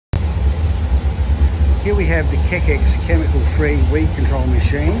Here we have the KeckEx chemical-free weed control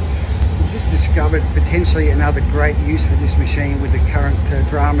machine. We've just discovered potentially another great use for this machine with the current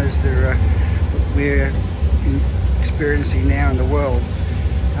dramas that we're experiencing now in the world.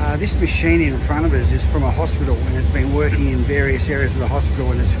 This machine in front of us is from a hospital and has been working in various areas of the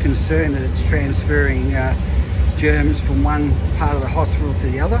hospital, and is concerned that it's transferring germs from one part of the hospital to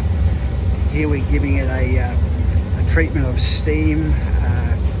the other. Here we're giving it a treatment of steam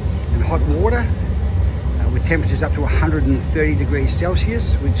and hot water with temperatures up to 130 degrees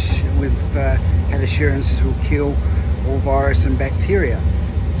Celsius, which we've had assurances will kill all virus and bacteria.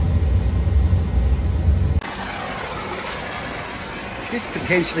 This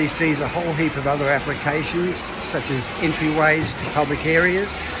potentially sees a whole heap of other applications, such as entryways to public areas,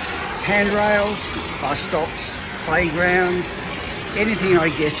 handrails, bus stops, playgrounds, anything I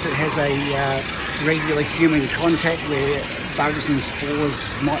guess that has a regular human contact where bugs and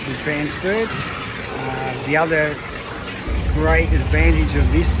spores might be transferred. The other great advantage of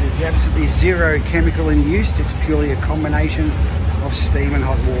this is absolutely zero chemical in use. It's purely a combination of steam and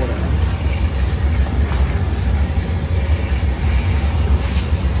hot water.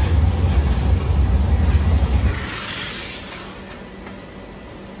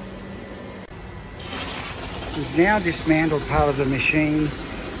 We've now dismantled part of the machine,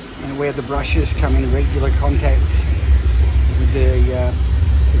 and where the brushes come in regular contact with the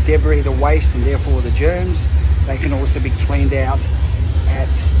debris, the waste, and therefore the germs. They can also be cleaned out at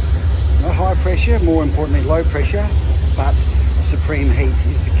not high pressure, more importantly low pressure, but supreme heat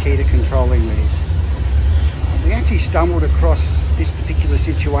is the key to controlling these. We actually stumbled across this particular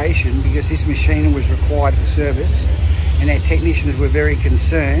situation because this machine was required for service, and our technicians were very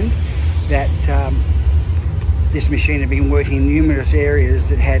concerned that this machine had been working in numerous areas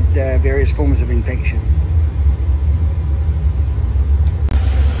that had various forms of infection.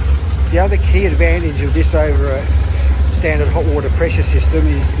 The other key advantage of this over a standard hot water pressure system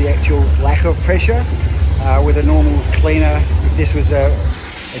is the actual lack of pressure. With a normal cleaner, if this was a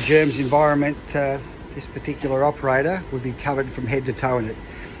germs environment, this particular operator would be covered from head to toe in it.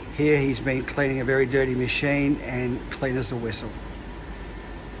 Here he's been cleaning a very dirty machine and clean as a whistle.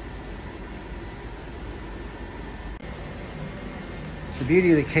 The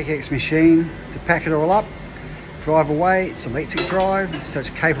beauty of the KeckEx machine, to pack it all up, drive away. It's electric drive, so it's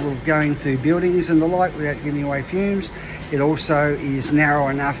capable of going through buildings and the like without giving away fumes. It also is narrow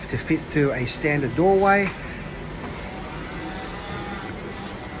enough to fit through a standard doorway.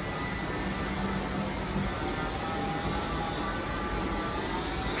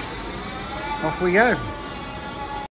 Off we go.